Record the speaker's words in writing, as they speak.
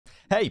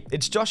Hey,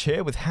 it's Josh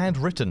here with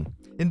Handwritten.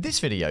 In this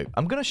video,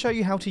 I'm going to show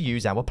you how to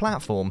use our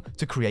platform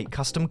to create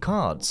custom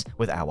cards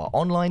with our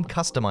online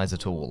customizer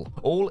tool,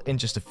 all in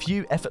just a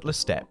few effortless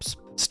steps.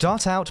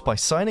 Start out by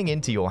signing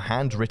into your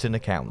Handwritten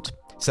account,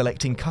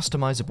 selecting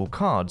customizable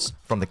cards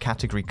from the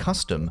category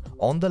Custom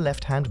on the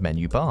left-hand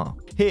menu bar.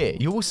 Here,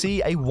 you will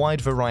see a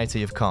wide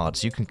variety of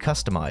cards you can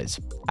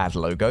customize, add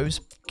logos,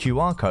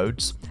 QR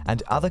codes,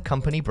 and other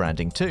company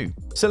branding too.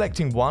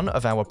 Selecting one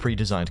of our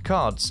pre-designed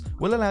cards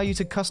will allow you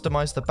to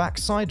customize the back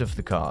side of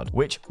the card,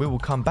 which we will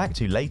come back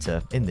to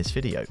later in this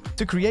video.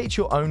 To create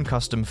your own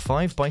custom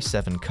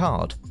 5x7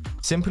 card,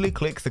 simply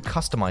click the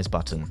Customize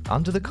button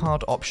under the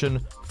card option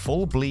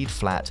Full Bleed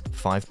Flat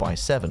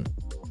 5x7.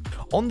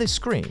 On this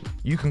screen,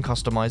 you can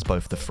customize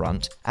both the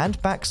front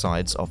and back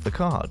sides of the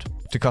card.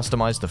 To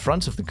customize the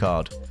front of the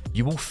card,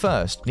 you will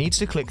first need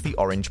to click the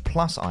orange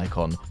plus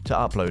icon to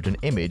upload an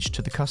image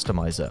to the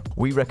customizer.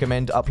 We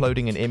recommend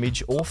uploading an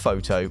image or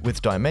photo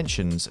with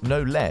dimensions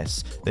no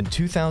less than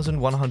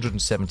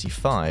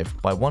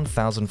 2175 by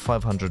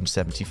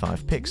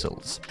 1575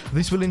 pixels.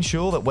 This will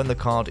ensure that when the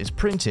card is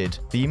printed,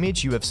 the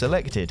image you have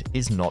selected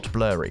is not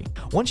blurry.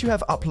 Once you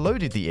have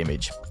uploaded the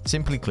image,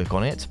 simply click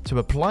on it to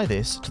apply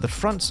this to the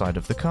front side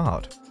of the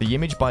card. The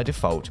image by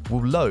default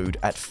will load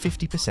at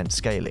 50%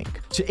 scaling.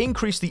 To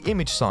increase the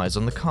image size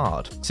on the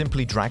card,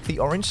 simply drag the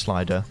orange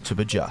slider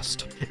to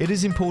adjust. It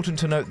is important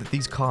to note that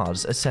these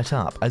cards are set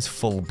up as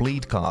full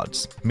bleed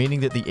cards,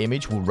 meaning that the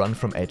image will run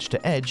from edge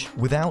to edge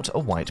without a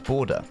white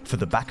border. For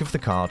the back of the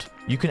card,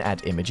 you can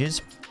add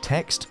images,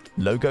 text,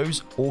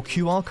 logos, or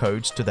QR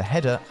codes to the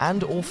header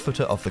and or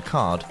footer of the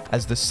card,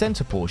 as the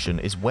center portion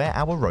is where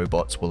our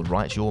robots will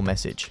write your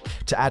message.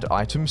 To add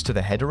items to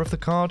the header of the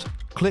card,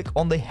 click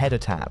on the Header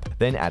tab,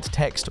 then add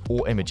text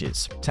or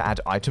images. To add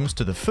items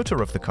to the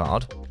footer of the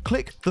card,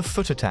 click the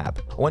Footer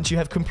tab. Once you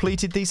have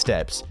completed these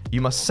steps,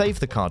 you must save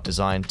the card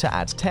design to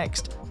add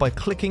text by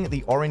clicking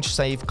the orange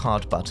Save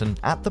Card button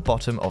at the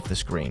bottom of the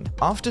screen.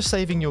 After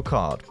saving your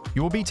card,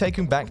 you will be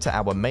taken back to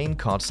our main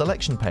card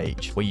selection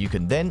page, where you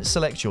can then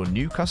select your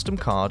new custom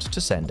card to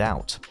send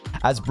out.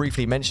 As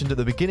briefly mentioned at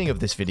the beginning of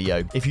this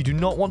video, if you do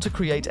not want to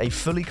create a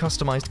fully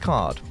customized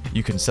card,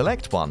 you can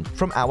select one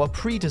from our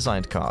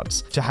pre-designed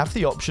cards to have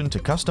the option to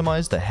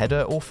customize the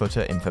header or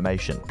footer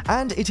information.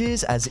 And it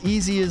is as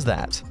easy as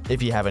that.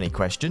 If you have any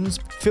questions,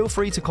 feel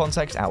free to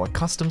contact our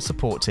custom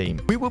support team.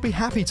 We will be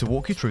happy to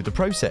walk you through the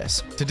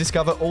process. To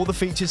discover all the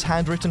features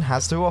Handwritten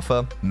has to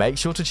offer, make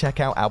sure to check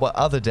out our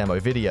other demo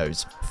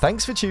videos.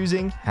 Thanks for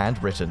choosing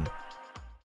Handwritten.